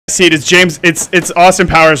See it, it's James, it's Austin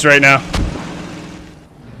Powers right now.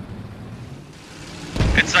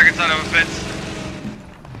 It's stuck inside of a fence.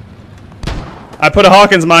 I put a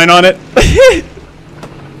Hawkins mine on it.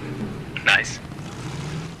 Nice.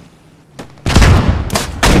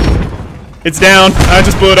 It's down. I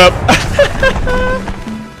just blew it up.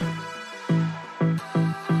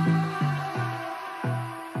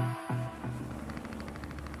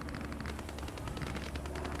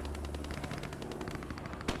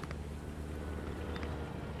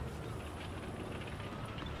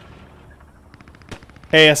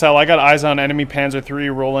 Hey SL, I got eyes on enemy Panzer III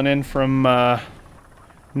rolling in from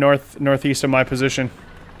northeast of my position.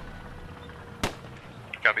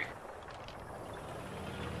 Copy.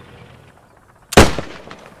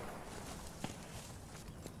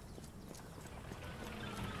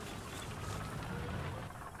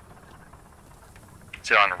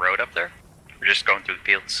 Is it on the road up there? We're just going through the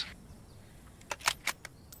fields.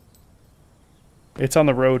 It's on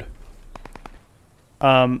the road.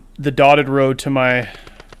 The dotted road to my...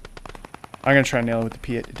 I'm gonna try and nail it with the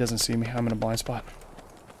P. It doesn't see me. I'm in a blind spot.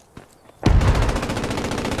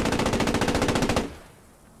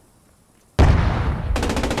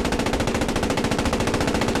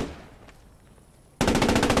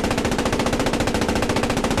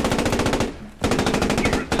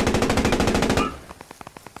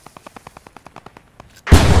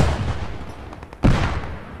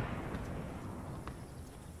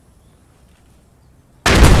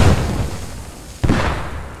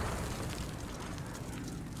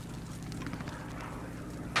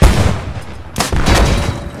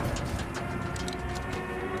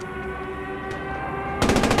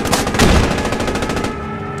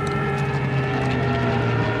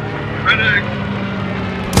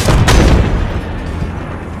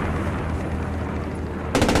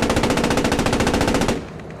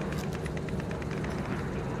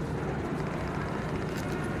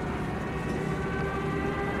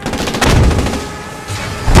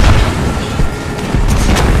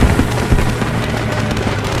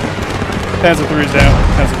 Panzer III's down.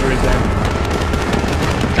 Panzer III's down.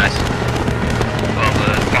 Nice. Well,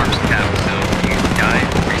 the farm's down, so you die,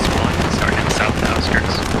 respawn, and start heading south to the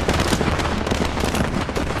outskirts.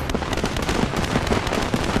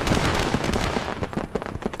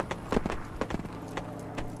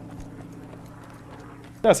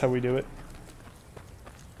 That's how we do it.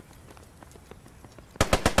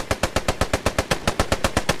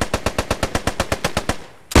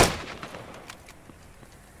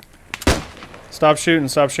 Stop shooting,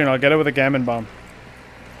 stop shooting. I'll get it with a gammon bomb.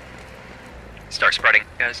 Start spreading,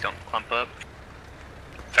 guys, don't clump up.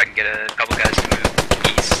 If I can get a couple guys to move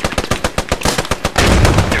east.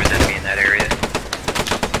 There's an enemy in that area.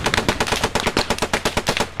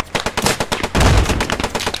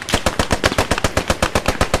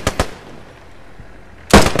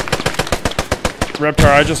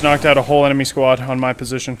 Reptar, I just knocked out a whole enemy squad on my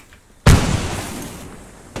position.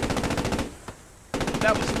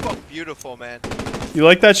 That was fucking beautiful, man. You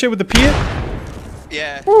like that shit with the Piat?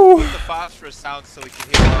 Yeah. Ooh. With the phosphorus sound so we can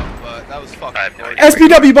heal up, but that was fucking I have no great. idea.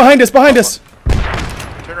 SPW behind us, behind us!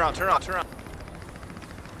 Turn around, turn around, turn around.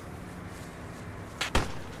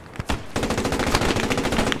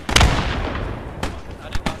 I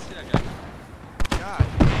did not see that guy. God.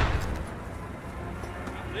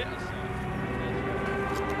 I didn't see him.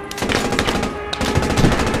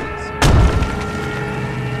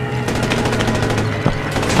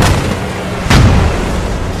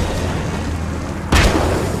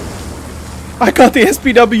 I got the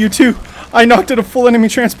SPW too. I knocked out a full enemy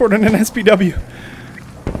transport and an SPW.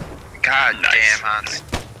 God damn, Hans.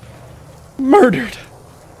 Murdered.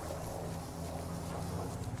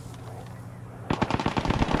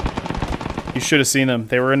 You should have seen them.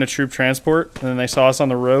 They were in a troop transport, and then they saw us on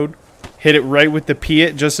the road. Hit it right with the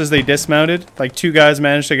Piat just as they dismounted. Like 2 guys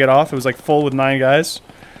managed to get off. It was like full with 9 guys.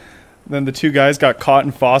 Then the 2 guys got caught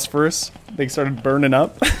in phosphorus. They started burning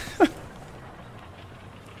up.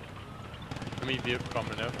 Vehicle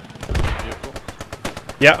coming out. Vehicle.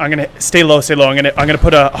 Yeah, I'm gonna stay low, stay low. I'm gonna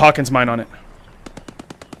put a Hawkins mine on it.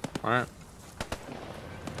 Alright.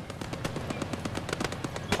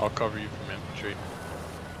 I'll cover you from infantry.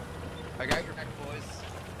 I got your back, boys.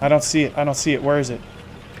 I don't see it. I don't see it. Where is it?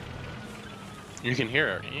 You can hear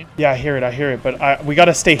it, can't you? Yeah, I hear it. I hear it. But we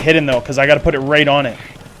gotta stay hidden though, because I gotta put it right on it.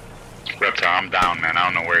 Reptile, I'm down, man. I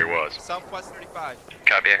don't know where he was. Southwest 35.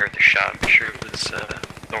 Copy, I heard the shot. I'm sure it was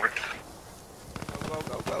north. Go,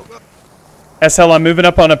 go, go, go. SL, I'm moving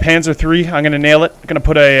up on a Panzer III. I'm gonna nail it. I'm gonna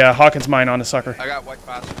put a Hawkins mine on the sucker. I got white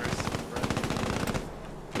phosphorus.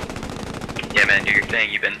 Yeah, man, do your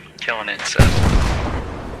thing. You've been killing it, so. Oh,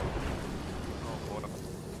 boy.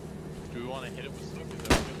 want to hit it with smoke? Is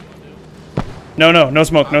that what you want to do? No, no, no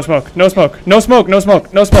smoke, no smoke, no smoke, no smoke, no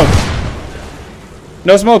smoke, no smoke.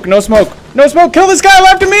 No smoke, no smoke, no smoke, kill this guy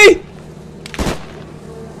left of me!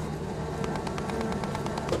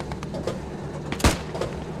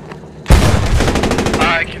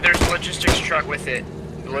 There's a logistics truck with it.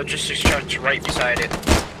 The logistics truck's right beside it.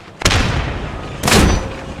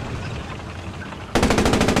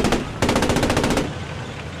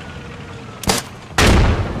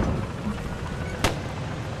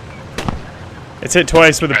 It's hit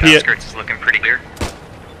twice with a Right, Piat. outskirts is looking pretty clear.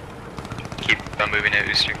 Keep on moving at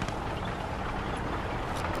Ooster.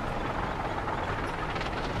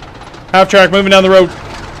 Half track moving down the road.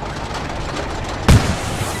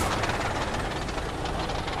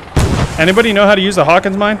 Anybody know how to use the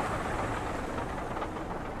Hawkins mine?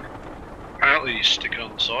 Apparently you stick it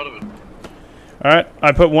on the side of it. Alright,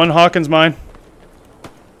 I put one Hawkins mine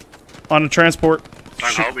on a transport.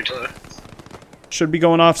 Don't hold me to that. Should be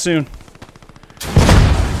going off soon.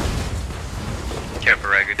 Careful,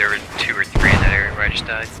 Ragu. There were 2 or 3 in that area where I just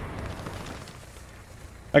died.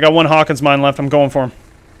 I got one Hawkins mine left. I'm going for him.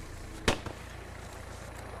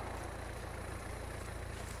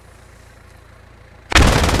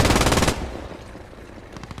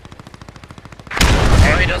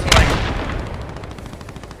 Oh, he doesn't like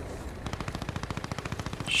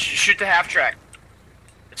it. Shoot the half track.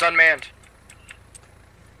 It's unmanned.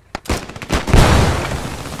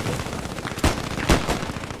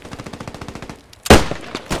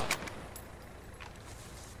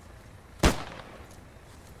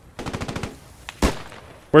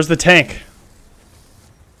 Where's the tank?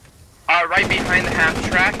 Right behind the half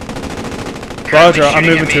track. Roger, Currently I'm shooting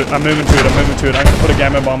moving at to me. it. I'm moving to it. I'm moving to it. I'm gonna put a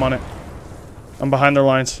gamma bomb on it. I'm behind their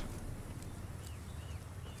lines.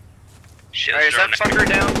 Shit, Alright, is that fucker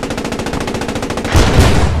down?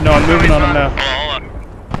 No, I'm moving on him now. hold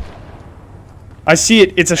on. I see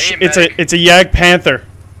it. It's a I need it's medic. a Yag Panther.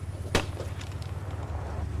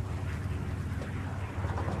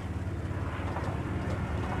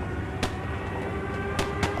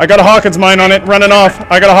 I got a Hawkins mine on it, running off.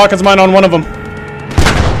 I got a Hawkins mine on one of them.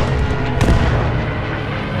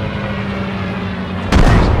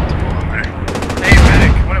 Hey,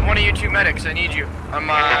 medic. One of you two medics, I need you. I'm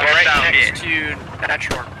right down next to that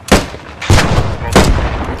shore.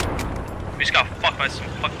 We just got fucked by some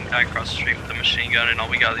fucking guy across the street with a machine gun, and all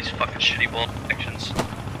we got are these fucking shitty bullet actions.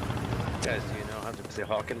 Guys, do you know how to play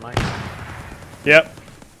Hawk in mine? Yep.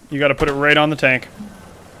 You got to put it right on the tank.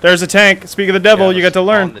 There's a tank. Speak of the devil, Yeah, I you was got to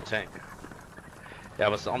learn. On the tank. Yeah, I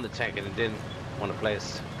was on the tank and it didn't want to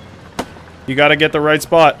place. You got to get the right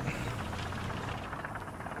spot.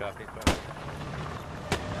 Copy, copy.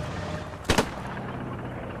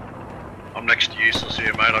 I'm next to useless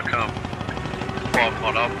here, mate. I can't climb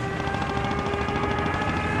one up.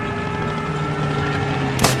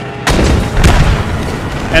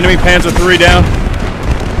 Enemy Panzer 3 down.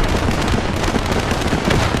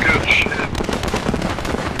 Good shit.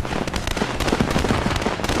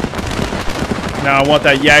 Now I want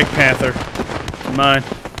that Yag Panther. Mine.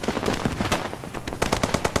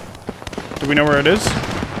 Do we know where it is?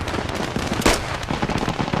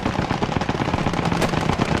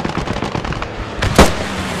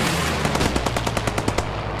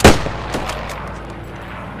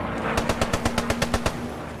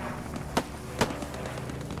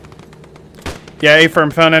 Yeah, A-firm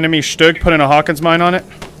found enemy Stug, put in a Hawkins mine on it.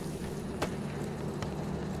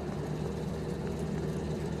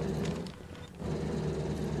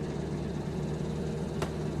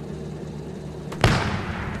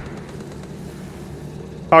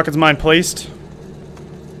 Hawkins mine placed.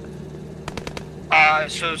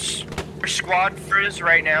 So our squad for is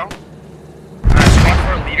right now.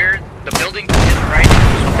 Squad for leader. The building is right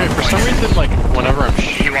now. Okay, for some reason, like, whenever I'm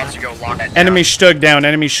He wants to go lock that down. Enemy Stug down,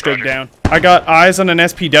 enemy Stug down. I got eyes on an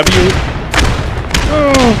SPW.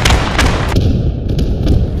 Oh.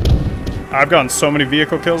 I've gotten so many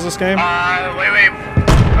vehicle kills this game. Wait.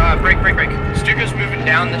 Break. Stuka's moving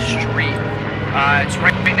down the street. It's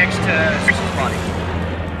right next to Chris's body.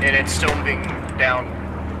 And it's still moving down.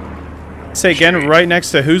 Say again, street. right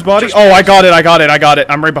next to whose body? Just Oh, I got it.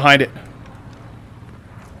 I'm right behind it.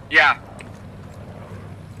 Yeah.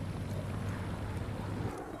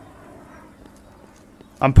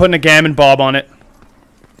 I'm putting a gammon bob on it.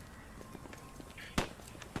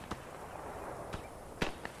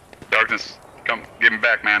 Darkness, come, give me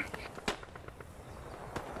back, man.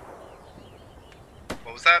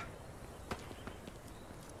 What was that?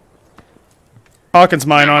 Hawkins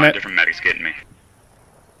mine on it. Different medics getting me.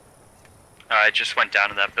 I just went down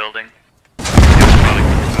to that building.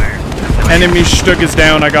 Enemy Stug is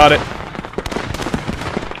down, I got it.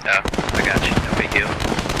 Yeah, I got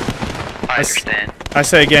understand. I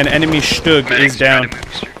say again, enemy Stug Medics is down. trying to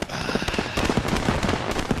move eastern.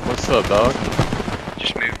 What's up, dog?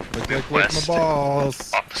 Just move Look my west.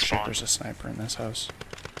 balls. Off the Shit, spawn. there's a sniper in this house.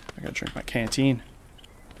 I gotta drink my canteen.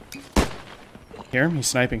 Hear him? He's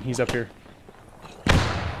sniping. He's up here.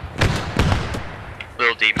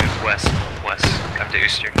 Little D, move west. West. Come to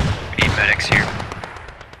Ooster. We need medics here.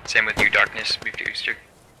 Same with you, Darkness. Move to Ooster.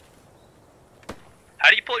 How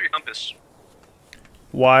do you pull your compass?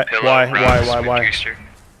 Why? Pillow, Why? rocks, Why? move Why? to Ooster.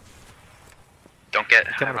 Don't get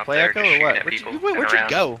Coming to up play there, Echo just or shooting what? at Where'd people you, wait, and where'd you around.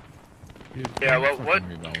 go? Yeah,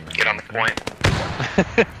 what? Get on the point.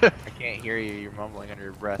 I can't hear you. You're mumbling under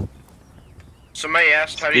your breath. Somebody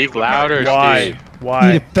asked how do you Speak louder, Why? Steve.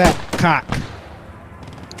 Why? Eat a fat cock.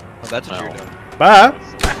 Oh, that's what you're doing. Bye.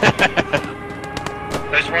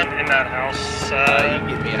 There's one in that house. You can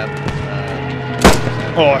get me up.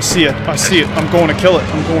 Oh, I see it. I see it. I'm going to kill it.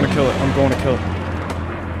 I'm going to kill it. I'm going to kill it.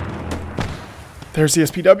 There's the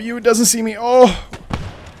SPW. It doesn't see me. Oh.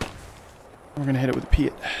 We're going to hit it with a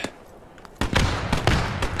Piet.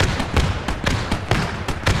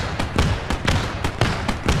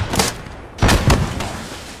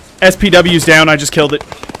 SPW's down. I just killed it.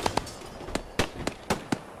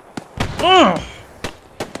 Oh.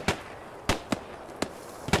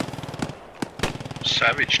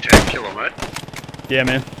 Savage 10 kilo, mate. Yeah,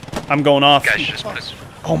 man. I'm going off. Guys, just put us.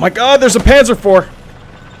 Oh my god, there's a Panzer IV.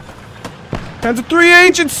 Panzer III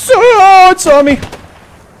agents. Oh, it saw me.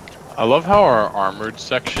 I love how our armored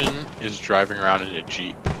section is driving around in a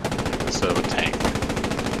Jeep instead of a tank.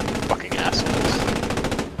 Fucking assholes.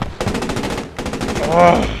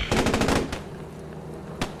 Oh.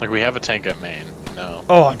 Like, we have a tank at main. No.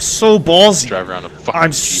 Oh, I'm so ballsy. Drive around a fucking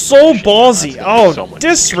I'm Jeep so machine. ballsy. That's gonna be Oh, so much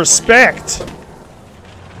disrespect.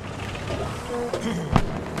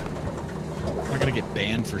 I'm gonna get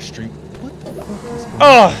banned for stream. What the fuck is going on?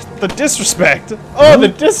 Oh, the disrespect. Oh, the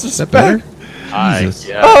Is that disrespect. better? Hi. Jesus.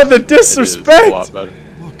 Yeah, Oh, the it is a disrespect. lot better.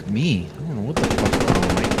 Fuck me. I don't know what the fuck is going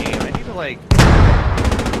on. My game. I need to like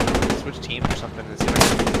switch teams or something to see if I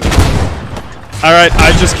can. All right,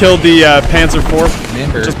 I just killed the Panzer IV.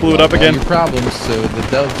 Remember, Just blew it up log all again. your problems so the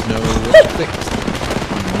doves know what to fix.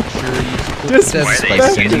 And make sure you support the devs by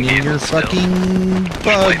Disrespect. sending in your fucking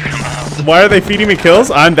bugs. Why are they feeding me kills?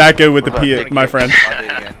 I'm that good with the Piet, my friend.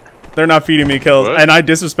 They're not feeding me kills, What? and I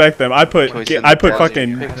disrespect them. I put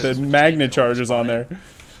fucking Fix the magnet charges on there.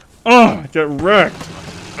 Oh, get wrecked.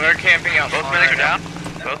 They're camping out. Both medics are down.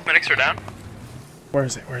 Both medics are down. Where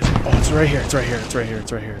is it? Where is it? Oh, it's right here. It's right here. It's right here.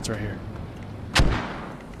 It's right here. It's right here.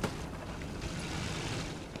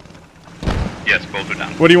 Yes, both are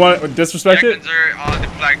down. What do you want? Disrespect it? are on the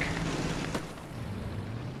flank.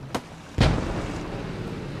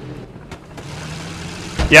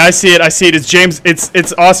 Yeah, I see it. I see it. It's James.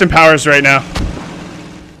 It's Austin Powers right now.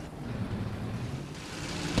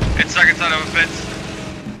 It's stuck inside of a fence.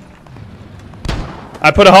 I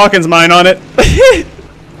put a Hawkins mine on it.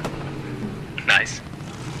 Nice.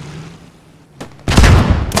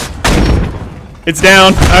 It's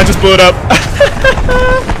down. I just blew it up.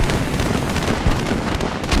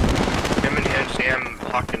 Him and Sam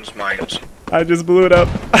Hawkins mines. I just blew it up.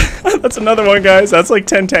 That's another one, guys. That's like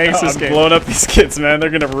 10 tanks this game. Blowing up these kids, man. They're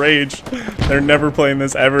gonna rage. They're never playing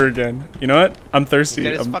this ever again. You know what? I'm thirsty.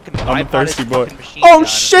 Get his I'm fucking a tripod, thirsty his boy. fucking machine Oh gun.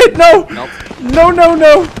 shit! No! Nope. No! No!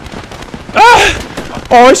 No! Ah!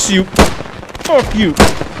 Oh, I see you. Fuck you.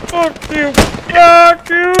 Fuck you. Fuck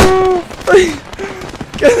you.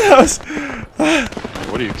 Get the house.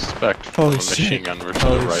 What do you expect from Holy a machine shit. gun versus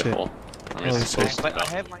Holy a shit. rifle? I mean, Holy it's supposed to But I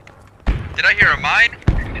know. have my. Did I hear a mine?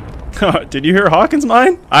 Did you hear Hawkins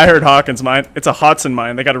mine? I heard Hawkins mine. It's a Hottson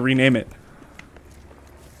mine. They got to rename it.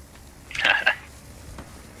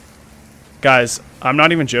 Guys, I'm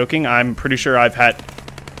not even joking. I'm pretty sure I've had.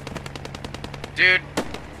 Dude,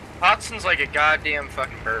 Hotson's like a goddamn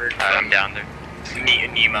fucking bird. I'm down there.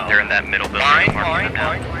 Nemo. They're in that middle building. Mine, marking mine, them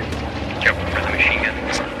mine, down. mine. Careful for the machine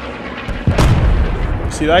guns.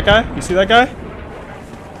 You see that guy? You see that guy?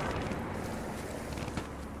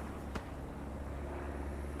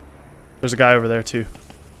 There's a guy over there too.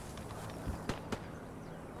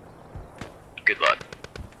 Good luck.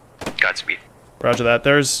 Godspeed. Roger that.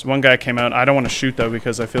 There's one guy came out. I don't want to shoot though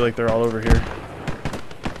because I feel like they're all over here.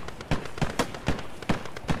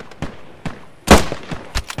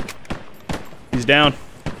 He's down.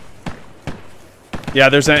 Yeah,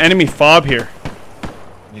 there's an enemy fob here.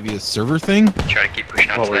 Maybe a server thing? Try to keep pushing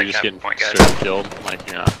out Well, to we're that just cap getting point, guys. straight killed. Like,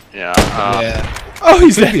 yeah. Yeah. Yeah. Oh,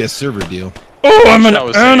 he's Could dead. be a server deal. Oh, I'm an I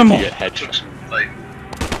was saying animal. if you get headshots. Like,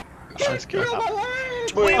 Let's go.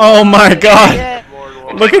 Oh my god.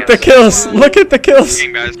 Look at the kills. Look at the kills.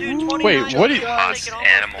 Game, guys. Wait, what is... Us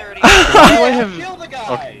animal.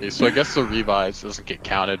 Okay, so I guess the revives doesn't get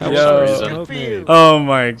counted for Yo. some reason. Oh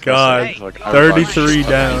my god. Like, I revived 33 just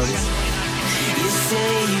down. You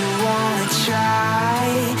say you wanna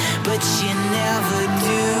try, but you never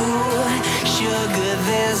do. Sugar,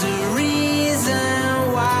 there's a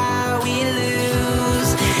reason why we lose.